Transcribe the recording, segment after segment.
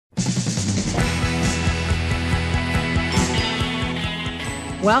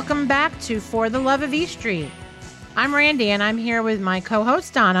Welcome back to For the Love of E Street. I'm Randy, and I'm here with my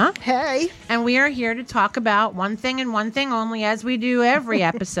co-host, Donna. Hey. And we are here to talk about one thing and one thing only, as we do every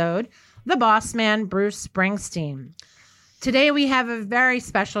episode, the boss man, Bruce Springsteen. Today, we have a very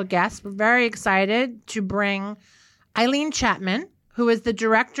special guest. We're very excited to bring Eileen Chapman, who is the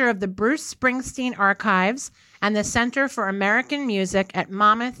director of the Bruce Springsteen Archives and the Center for American Music at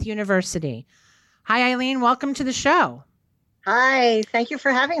Monmouth University. Hi, Eileen. Welcome to the show. Hi, thank you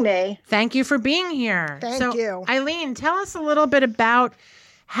for having me. Thank you for being here. Thank you. Eileen, tell us a little bit about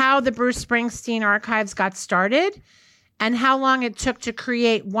how the Bruce Springsteen Archives got started and how long it took to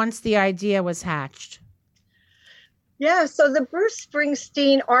create once the idea was hatched. Yeah, so the Bruce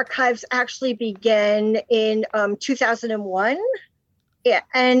Springsteen Archives actually began in 2001. Yeah,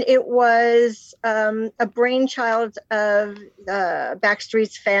 and it was a brainchild of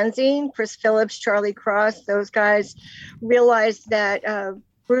Backstreet's fanzine. Chris Phillips, Charlie Cross, those guys realized that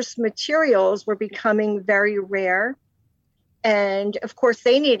Bruce materials were becoming very rare. And of course,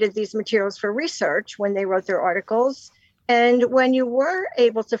 they needed these materials for research when they wrote their articles. And when you were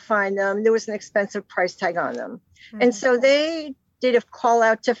able to find them, there was an expensive price tag on them. Mm-hmm. And so they did a call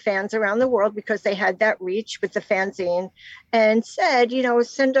out to fans around the world because they had that reach with the fanzine and said,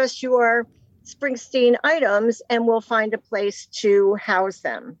 send us your Springsteen items and we'll find a place to house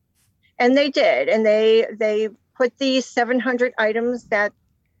them. And they did. And they put these 700 items that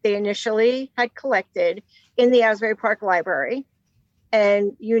they initially had collected in the Asbury Park Library.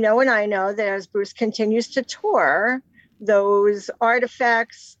 And and I know that as Bruce continues to tour, those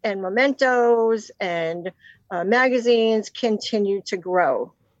artifacts and mementos and magazines continue to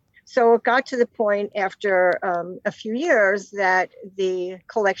grow. So it got to the point after a few years that the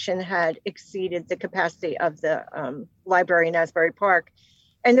collection had exceeded the capacity of the library in Asbury Park.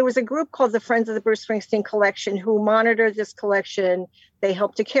 And there was a group called the Friends of the Bruce Springsteen Collection who monitored this collection. They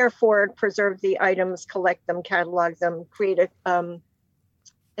helped to care for it, preserve the items, collect them, catalog them, create a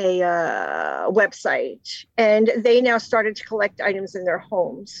website. And they now started to collect items in their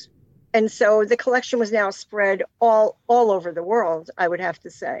homes. And so the collection was now spread all over the world, I would have to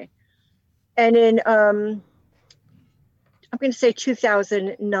say. And in, I'm going to say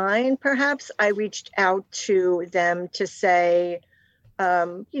 2009, perhaps, I reached out to them to say,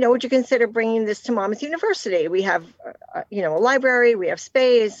 would you consider bringing this to Monmouth University? We have, a library, we have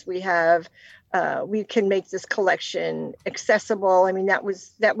space, we can make this collection accessible. I mean, that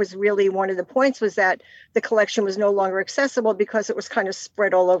was really one of the points, was that the collection was no longer accessible because it was kind of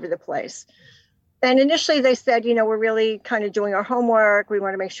spread all over the place. And initially they said, we're really kind of doing our homework. We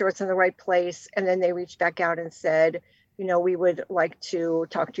want to make sure it's in the right place. And then they reached back out and said, we would like to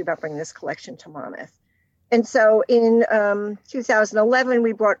talk to you about bringing this collection to Monmouth. And so in 2011,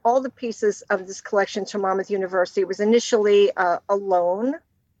 we brought all the pieces of this collection to Monmouth University. It was initially a loan,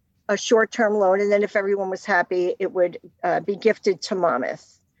 a short-term loan, and then if everyone was happy, it would be gifted to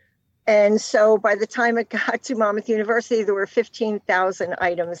Monmouth. And so by the time it got to Monmouth University, there were 15,000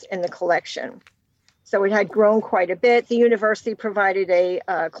 items in the collection. So it had grown quite a bit. The university provided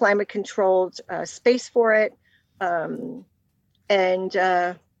a climate-controlled space for it.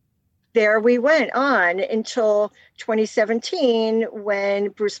 There we went on until 2017, when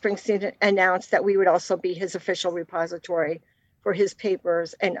Bruce Springsteen announced that we would also be his official repository for his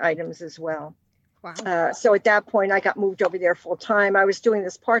papers and items as well. Wow. So at that point, I got moved over there full time. I was doing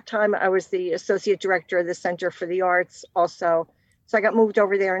this part time. I was the associate director of the Center for the Arts also. So I got moved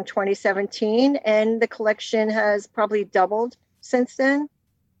over there in 2017, and the collection has probably doubled since then.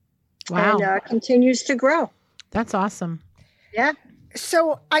 Wow. And continues to grow. That's awesome. Yeah.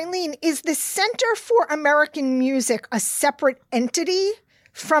 So, Eileen, is the Center for American Music a separate entity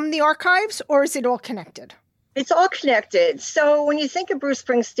from the archives, or is it all connected? It's all connected. So when you think of Bruce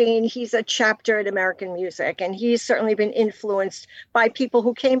Springsteen, he's a chapter at American Music, and he's certainly been influenced by people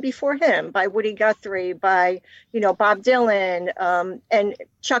who came before him, by Woody Guthrie, by, Bob Dylan, and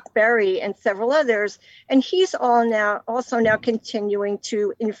Chuck Berry and several others. And he's also now continuing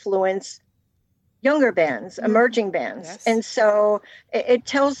to influence younger bands, emerging bands. Yes. And so it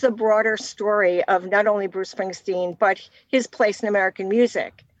tells the broader story of not only Bruce Springsteen, but his place in American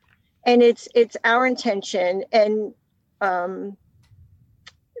music. And it's our intention, and that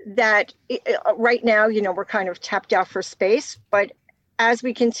right now, we're kind of tapped out for space, but as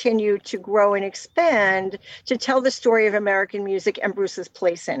we continue to grow and expand, to tell the story of American music and Bruce's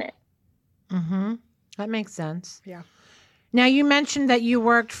place in it. Mm-hmm. That makes sense. Yeah. Now, you mentioned that you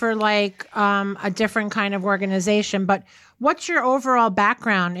worked for a different kind of organization, but what's your overall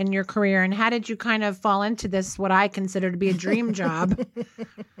background in your career, and how did you kind of fall into this, what I consider to be a dream job?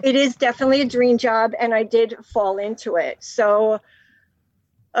 It is definitely a dream job, and I did fall into it. So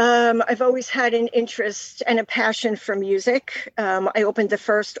I've always had an interest and a passion for music. I opened the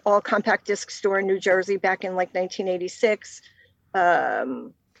first all compact disc store in New Jersey back in like 1986.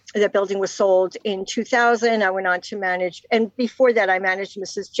 The building was sold in 2000. I went on to manage, and before that I managed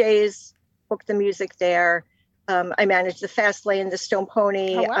Mrs. J's, booked the music there. I managed the Fast Lane, the Stone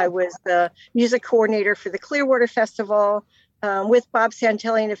Pony. Oh, wow. I was the music coordinator for the Clearwater Festival. With Bob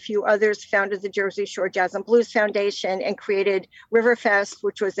Santelli and a few others, founded the Jersey Shore Jazz and Blues Foundation and created Riverfest,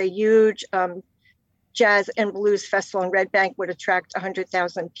 which was a huge jazz and blues festival in Red Bank, would attract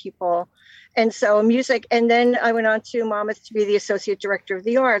 100,000 people. And so music, and then I went on to Monmouth to be the Associate Director of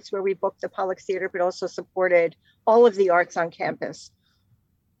the Arts, where we booked the Pollock Theater, but also supported all of the arts on campus.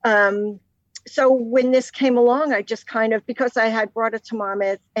 So when this came along, I just kind of, because I had brought it to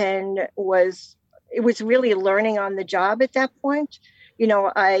Monmouth and it was really learning on the job at that point. You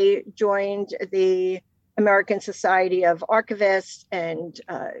know, I joined the American Society of Archivists and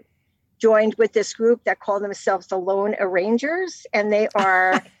joined with this group that call themselves the Lone Arrangers. And they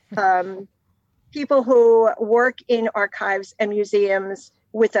are people who work in archives and museums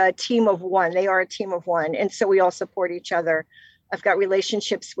with a team of one. They are a team of one. And so we all support each other. I've got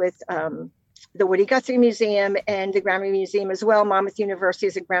relationships with the Woody Guthrie Museum and the Grammy Museum as well. Monmouth University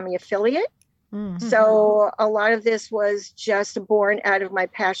is a Grammy affiliate. Mm-hmm. So a lot of this was just born out of my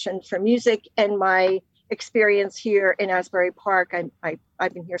passion for music and my experience here in Asbury Park.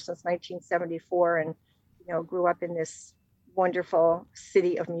 I've been here since 1974 and, you know, grew up in this wonderful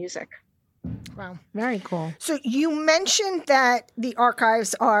city of music. Wow. Very cool. So you mentioned that the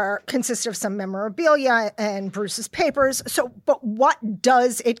archives consist of some memorabilia and Bruce's papers. So, but what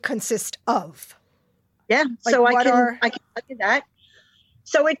does it consist of? Yeah. Like, so I can tell you that.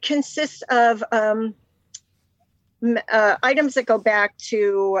 So it consists of items that go back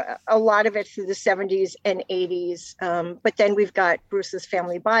to a lot of it through the 70s and 80s. But then we've got Bruce's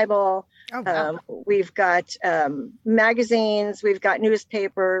Family Bible. Oh, wow. We've got magazines. We've got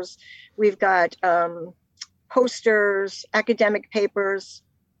newspapers. We've got posters, academic papers,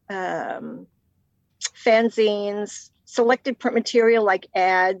 fanzines, selected print material like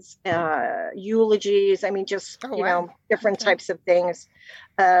ads, eulogies. I mean, just, you know, different types of things.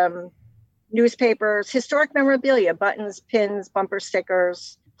 Newspapers, historic memorabilia, buttons, pins, bumper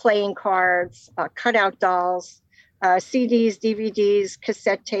stickers, playing cards, cutout dolls, CDs, DVDs,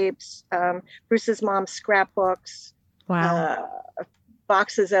 cassette tapes, Bruce's mom's scrapbooks,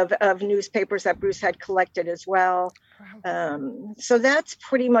 boxes of newspapers that Bruce had collected as well. Wow. So that's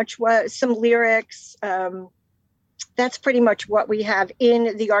pretty much some lyrics. That's pretty much what we have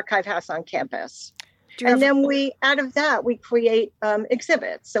in the archive house on campus. And then out of that, we create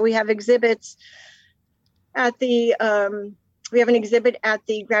exhibits. So we have exhibits at we have an exhibit at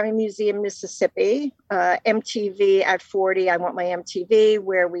the Grammy Museum, Mississippi, MTV at 40, I Want My MTV,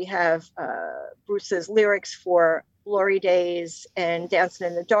 where we have Bruce's lyrics for Glory Days and Dancing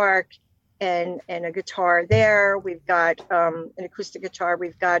in the Dark and a guitar there. We've got an acoustic guitar.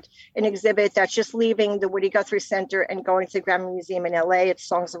 We've got an exhibit that's just leaving the Woody Guthrie Center and going to the Grammy Museum in LA. It's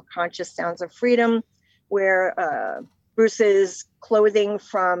Songs of Conscious, Sounds of Freedom, where Bruce's clothing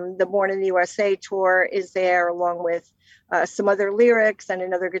from the Born in the USA tour is there, along with some other lyrics and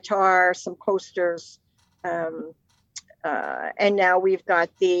another guitar, some posters. And now we've got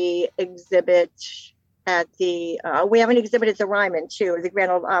the exhibit at we have an exhibit at the Ryman too, the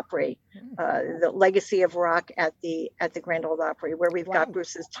Grand Ole Opry, the Legacy of Rock at the Grand Ole Opry, where we've got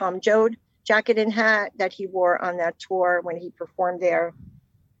Bruce's Tom Joad jacket and hat that he wore on that tour when he performed there.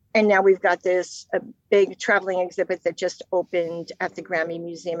 And now we've got this big traveling exhibit that just opened at the Grammy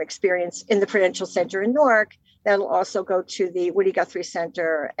Museum Experience in the Prudential Center in Newark. That'll also go to the Woody Guthrie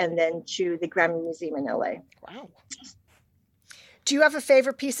Center and then to the Grammy Museum in LA. Wow. Do you have a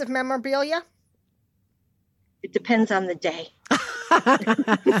favorite piece of memorabilia? It depends on the day.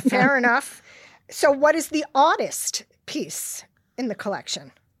 Fair enough. So what is the oddest piece in the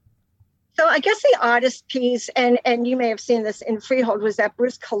collection? So I guess the oddest piece, and you may have seen this in Freehold, was that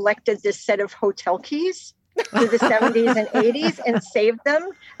Bruce collected this set of hotel keys through the 70s and 80s and saved them.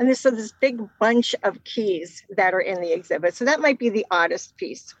 And this big bunch of keys that are in the exhibit. So that might be the oddest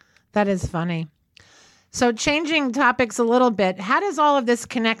piece. That is funny. So changing topics a little bit, how does all of this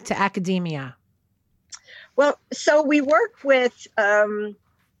connect to academia? Well, so we work with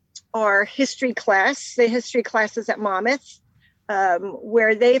our history class, the history classes at Monmouth,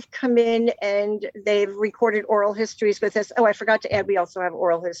 where they've come in and they've recorded oral histories with us. Oh, I forgot to add, we also have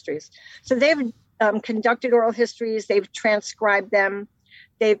oral histories. So they've conducted oral histories. They've transcribed them.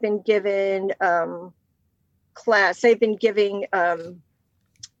 They've been given they've been giving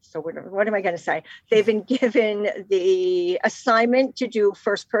So what am I going to say? They've been given the assignment to do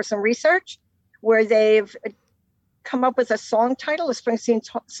first-person research, where they've come up with a song title, a Springsteen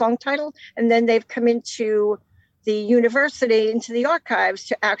song title, and then they've come into the university, into the archives,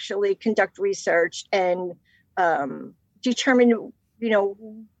 to actually conduct research and determine,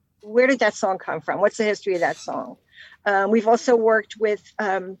 where did that song come from? What's the history of that song? We've also worked with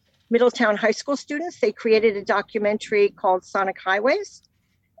Middletown High School students. They created a documentary called Sonic Highways,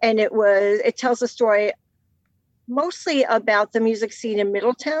 and it tells a story mostly about the music scene in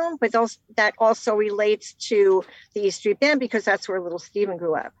Middletown, but that also relates to the East Street Band, because that's where Little Steven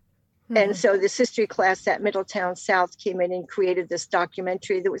grew up. Mm-hmm. And so this history class at Middletown South came in and created this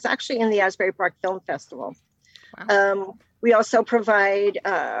documentary that was actually in the Asbury Park Film Festival. Wow. We also provide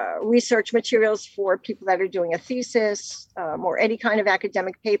research materials for people that are doing a thesis or any kind of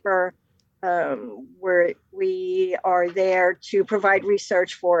academic paper, where we are there to provide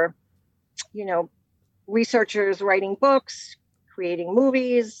research for, researchers writing books, creating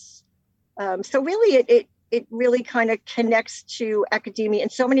movies. So really, it really kind of connects to academia in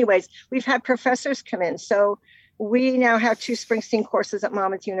so many ways. We've had professors come in. So we now have 2 Springsteen courses at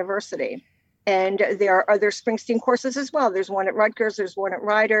Monmouth University. And there are other Springsteen courses as well. There's one at Rutgers, there's one at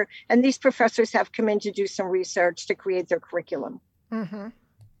Rider. And these professors have come in to do some research to create their curriculum. Mm-hmm.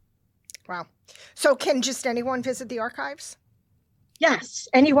 Wow. So can just anyone visit the archives? Yes,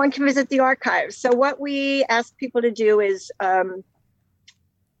 anyone can visit the archives. So what we ask people to do is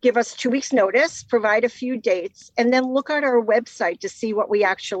give us 2 weeks notice, provide a few dates, and then look at our website to see what we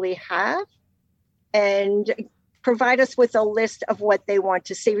actually have, and provide us with a list of what they want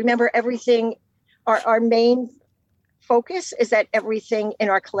to see. Remember, everything, our main focus is that everything in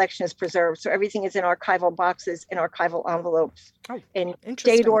our collection is preserved. So everything is in archival boxes, in archival envelopes, in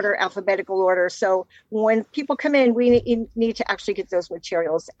date order, alphabetical order. So when people come in, we need to actually get those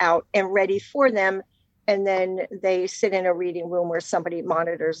materials out and ready for them. And then they sit in a reading room where somebody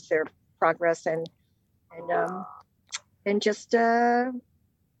monitors their progress and just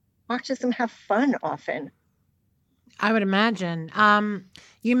watches them have fun often. I would imagine.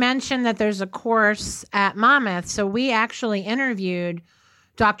 You mentioned that there's a course at Monmouth. So we actually interviewed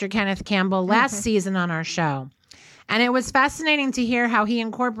Dr. Kenneth Campbell last season on our show. And it was fascinating to hear how he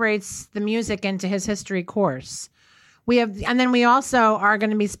incorporates the music into his history course. And then we also are going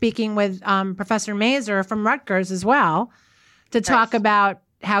to be speaking with Professor Mazer from Rutgers as well to talk about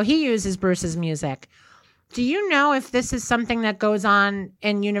how he uses Bruce's music. Do you know if this is something that goes on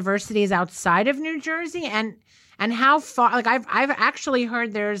in universities outside of New Jersey? And how far, like I've actually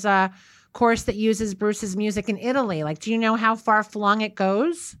heard there's a course that uses Bruce's music in Italy. Like, do you know how far flung it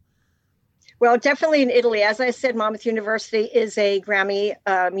goes? Well, definitely in Italy. As I said, Monmouth University is a Grammy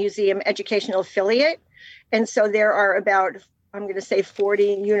Museum educational affiliate. And so there are about, I'm going to say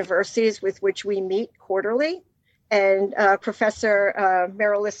 40 universities with which we meet quarterly. And Professor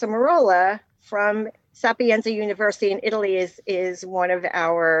Marilisa Merola from Sapienza University in Italy is one of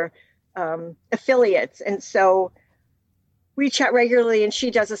our affiliates. And so we chat regularly, and she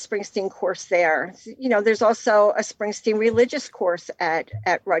does a Springsteen course there. There's also a Springsteen religious course at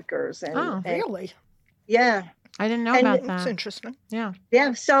Rutgers. Really? Yeah. I didn't know about that. That's interesting. Yeah.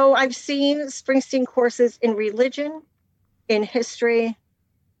 Yeah. So I've seen Springsteen courses in religion, in history,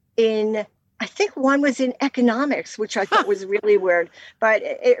 I think one was in economics, which I thought was really weird, but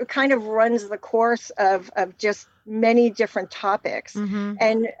it kind of runs the course of just many different topics. Mm-hmm.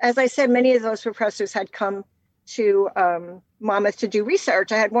 And as I said, many of those professors had come to Monmouth to do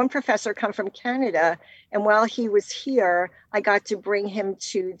research. I had one professor come from Canada, and while he was here, I got to bring him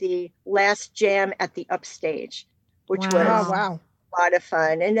to the last jam at the Upstage, which was a lot of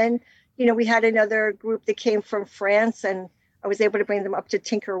fun. And then, we had another group that came from France, and I was able to bring them up to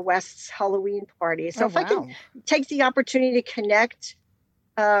Tinker West's Halloween party. So I can take the opportunity to connect,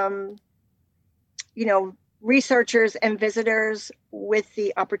 researchers and visitors with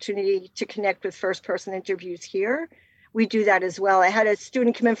the opportunity to connect with first-person interviews here, we do that as well. I had a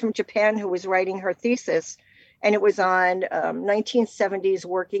student come in from Japan who was writing her thesis, and it was on 1970s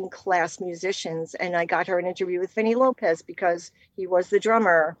working class musicians. And I got her an interview with Vinny Lopez because he was the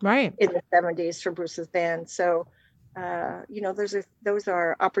drummer in the 70s for Bruce's band. So, those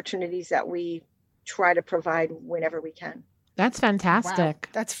are opportunities that we try to provide whenever we can. That's fantastic.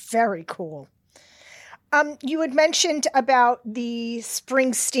 Wow. That's very cool. You had mentioned about the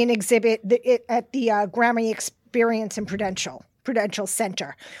Springsteen exhibit at the Grammy Experience in Prudential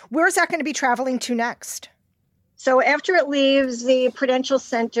Center. Where is that going to be traveling to next? So after it leaves the Prudential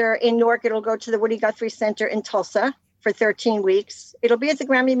Center in Newark, it'll go to the Woody Guthrie Center in Tulsa for 13 weeks. It'll be at the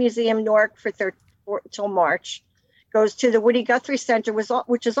Grammy Museum Newark till March. goes to the Woody Guthrie Center,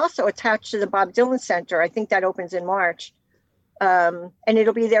 which is also attached to the Bob Dylan Center. I think that opens in March. And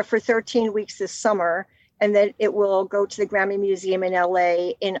it'll be there for 13 weeks this summer. And then it will go to the Grammy Museum in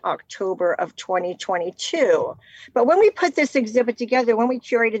LA in October of 2022. But when we put this exhibit together, when we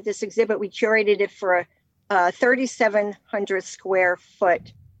curated this exhibit, we curated it for a 3,700 square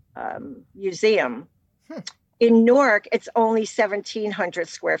foot museum. In Newark, it's only 1,700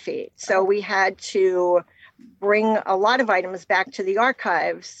 square feet. So we had to bring a lot of items back to the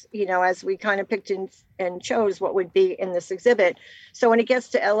archives, as we kind of picked and chose what would be in this exhibit. So when it gets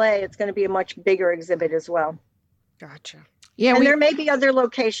to LA, it's going to be a much bigger exhibit as well. Gotcha. Yeah, and there may be other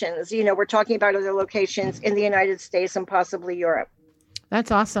locations. We're talking about other locations in the United States and possibly Europe.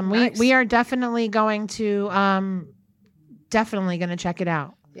 That's awesome. Nice. We are definitely going to check it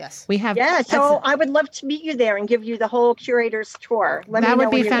out. Yes. We have. Yeah. So I would love to meet you there and give you the whole curator's tour. That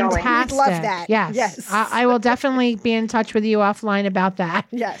would be fantastic. We'd love that. Yes. Yes. I will definitely be in touch with you offline about that.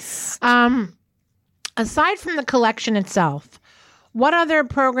 Yes. Aside from the collection itself, what other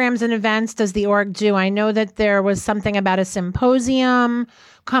programs and events does the org do? I know that there was something about a symposium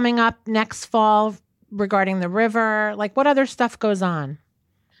coming up next fall regarding the river. Like, what other stuff goes on?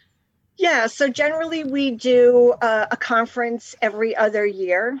 Yeah, so generally we do a conference every other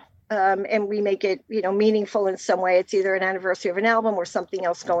year, and we make it, meaningful in some way. It's either an anniversary of an album or something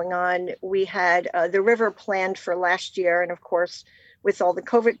else going on. We had the river planned for last year, and of course, with all the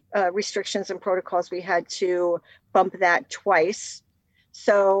COVID restrictions and protocols, we had to bump that twice.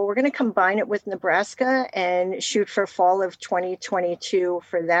 So we're going to combine it with Nebraska and shoot for fall of 2022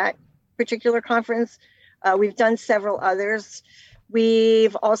 for that particular conference. We've done several others.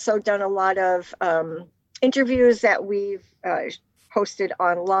 We've also done a lot of interviews that we've posted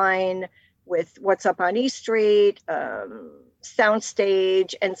online with What's Up on E Street,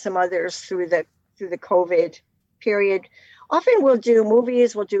 Soundstage, and some others through the COVID period. Often we'll do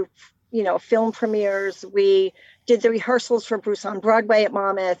movies, we'll do film premieres. We did the rehearsals for Bruce on Broadway at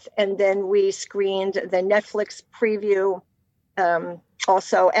Monmouth, and then we screened the Netflix preview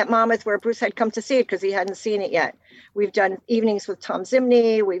also at Monmouth, where Bruce had come to see it because he hadn't seen it yet. We've done evenings with Tom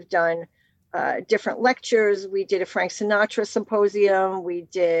Zimney. We've done different lectures. We did a Frank Sinatra symposium. We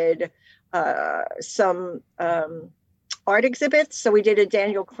did some art exhibits. So we did a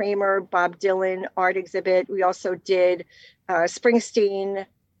Daniel Kramer, Bob Dylan art exhibit. We also did Springsteen,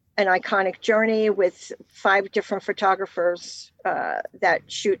 An Iconic Journey, with 5 different photographers that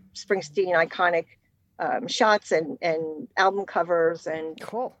shoot Springsteen iconic shots and album covers. And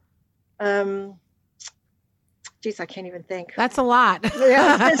cool. Geez, I can't even think. That's a lot.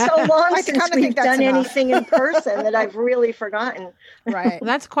 Yeah, it's been so long since we've done enough. anything in person that I've really forgotten. Right.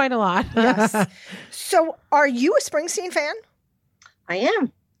 That's quite a lot. Yes. So are you a Springsteen fan? I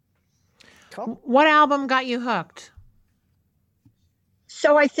am. Cool. What album got you hooked?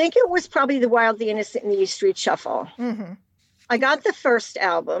 So I think it was probably The Wild, the Innocent, and the E Street Shuffle. Mm-hmm. I got the first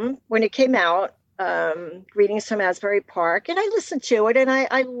album when it came out, Greetings from Asbury Park, and I listened to it and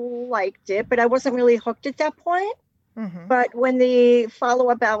I liked it, but I wasn't really hooked at that point. Mm-hmm. But when the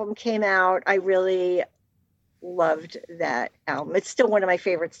follow-up album came out, I really loved that album. It's still one of my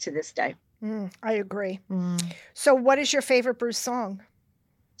favorites to this day. I agree. So what is your favorite Bruce song?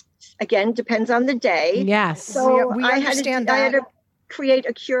 Again, depends on the day. Yes. So we understand I had to create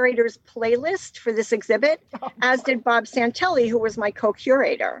a curator's playlist for this exhibit, as did Bob Santelli, who was my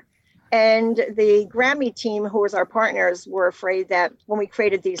co-curator. And the Grammy team, who was our partners, were afraid that when we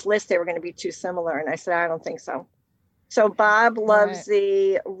created these lists, they were going to be too similar. And I said, I don't think so. So Bob loves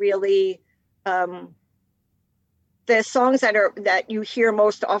the really, the songs that you hear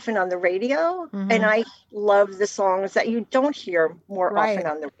most often on the radio. Mm-hmm. And I love the songs that you don't hear more often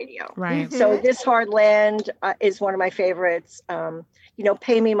on the radio. Right. Mm-hmm. So This Hard Land is one of my favorites.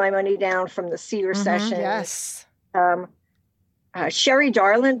 Pay Me My Money Down from the Cedar Sessions. Yes. Sherry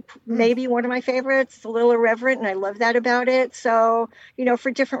Darling, maybe one of my favorites. It's a little irreverent, and I love that about it. So, for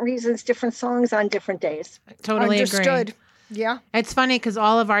different reasons, different songs on different days. I totally Understood. agree. Yeah. It's funny because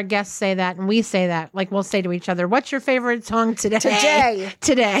all of our guests say that, and we say that. Like, we'll say to each other, what's your favorite song today?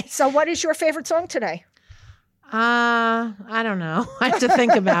 Today. So what is your favorite song today? I don't know. I have to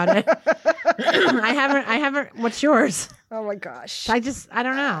think about it. I haven't. What's yours? Oh my gosh. I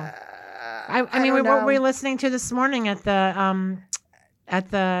don't know. I mean, what were we listening to this morning at the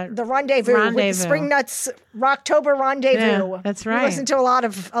Rendezvous. With the Spring Nuts Rocktober Rendezvous. Yeah, that's right. We listened to a lot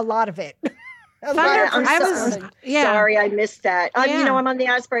of it. Sorry, I missed that. I'm on the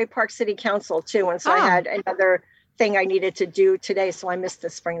Asbury Park City Council too, and so I had another thing I needed to do today. So I missed the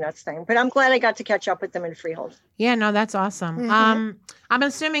Spring Nuts thing, but I'm glad I got to catch up with them in Freehold. Yeah, no, that's awesome. Mhm. I'm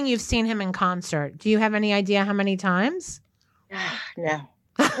assuming you've seen him in concert. Do you have any idea how many times? No.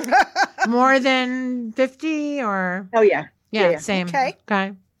 More than 50 or? Oh yeah. Yeah, Yeah. same. Okay.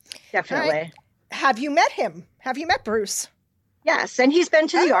 Definitely. All right. Have you met him? Have you met Bruce? Yes. And he's been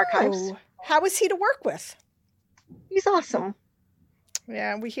to the archives. Oh, how is he to work with? He's awesome.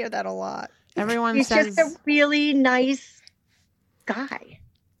 Yeah, we hear that a lot. Everyone He's says, just a really nice guy.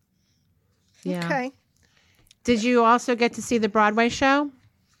 yeah. Okay. Did you also get to see the Broadway show?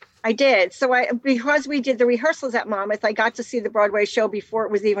 I did. So because we did the rehearsals at Monmouth, I got to see the Broadway show before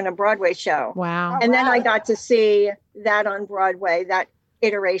it was even a Broadway show. Wow. And then wow. I got to see that on Broadway, that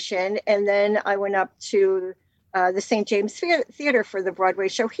iteration. And then I went up to the St. James Theater for the Broadway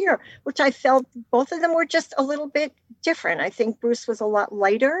show here, which I felt both of them were just a little bit different. I think Bruce was a lot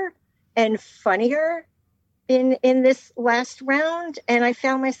lighter and funnier in this last round. And I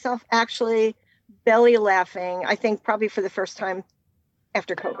found myself actually belly laughing, I think probably for the first time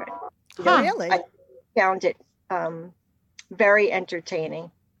after COVID. Huh. Really? I found it very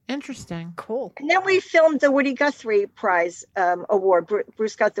entertaining. Interesting. Cool. And then we filmed the Woody Guthrie Prize award.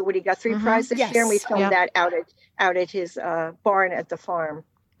 Bruce got the Woody Guthrie Mhm. Prize this Yes. year, and we filmed Yep. that out at his barn at the farm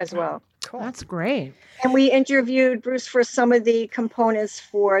as well. Cool. That's great. And we interviewed Bruce for some of the components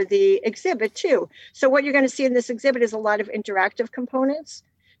for the exhibit too. So what you're going to see in this exhibit is a lot of interactive components.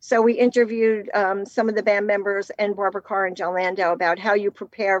 So we interviewed some of the band members and Barbara Carr and John Landau about how you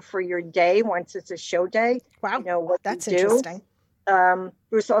prepare for your day once it's a show day. Wow. You know what That's you do. interesting.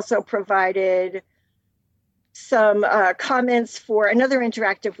 Bruce also provided some comments for another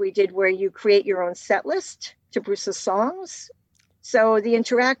interactive we did where you create your own set list to Bruce's songs. So the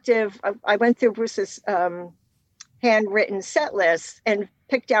interactive, I went through Bruce's handwritten set list and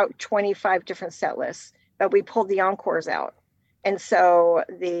picked out 25 different set lists, but we pulled the encores out. And so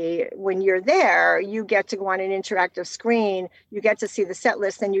when you're there, you get to go on an interactive screen, you get to see the set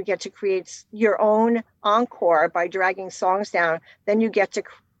list, and you get to create your own encore by dragging songs down. Then you get to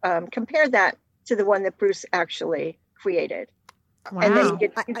compare that to the one that Bruce actually created. Wow. And then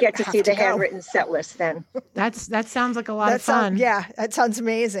you get to have see to the go. handwritten set list then. that sounds like a lot of fun. Yeah, that sounds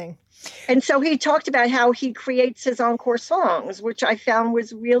amazing. And so he talked about how he creates his encore songs, which I found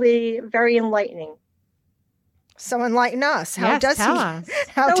was really very enlightening. So enlighten us. How Yes, does tell he? us.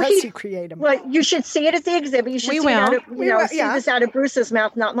 How So does he- he create them? Well, you should see it at the exhibit. You should We see it out will. of, We will, see yeah. this out of Bruce's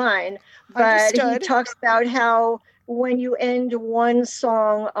mouth, not mine. But Understood. he talks about how when you end one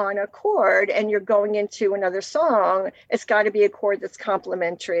song on a chord and you're going into another song, it's got to be a chord that's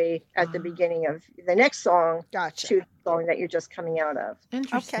complementary at the beginning of the next song Gotcha. to the song that you're just coming out of.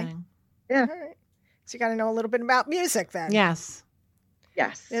 Interesting. Yeah. All right. So you got to know a little bit about music then. Yes.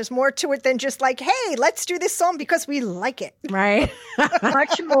 Yes. There's more to it than just like, hey, let's do this song because we like it. Right.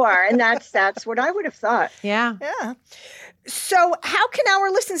 Much more. And that's what I would have thought. Yeah. Yeah. So how can our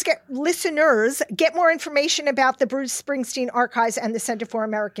listeners get more information about the Bruce Springsteen Archives and the Center for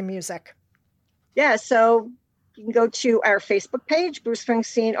American Music? Yeah, so you can go to our Facebook page, Bruce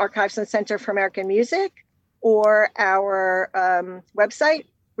Springsteen Archives and Center for American Music, or our website,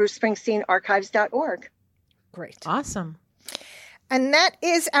 brucespringsteenarchives.org. Great. Awesome. And that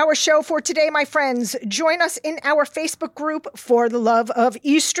is our show for today, my friends. Join us in our Facebook group, For the Love of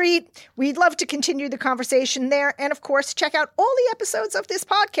E Street. We'd love to continue the conversation there. And of course, check out all the episodes of this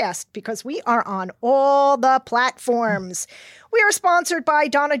podcast because we are on all the platforms. We are sponsored by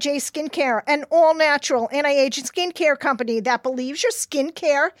Donna J Skincare, an all-natural anti-aging skincare company that believes your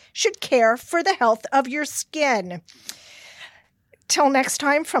skincare should care for the health of your skin. Till next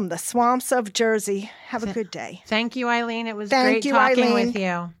time, from the swamps of Jersey, have a good day. Thank you, Eileen. It was Thank great you, talking Eileen. with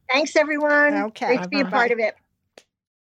you. Thanks, everyone. Okay. Great to be a Bye-bye. part of it.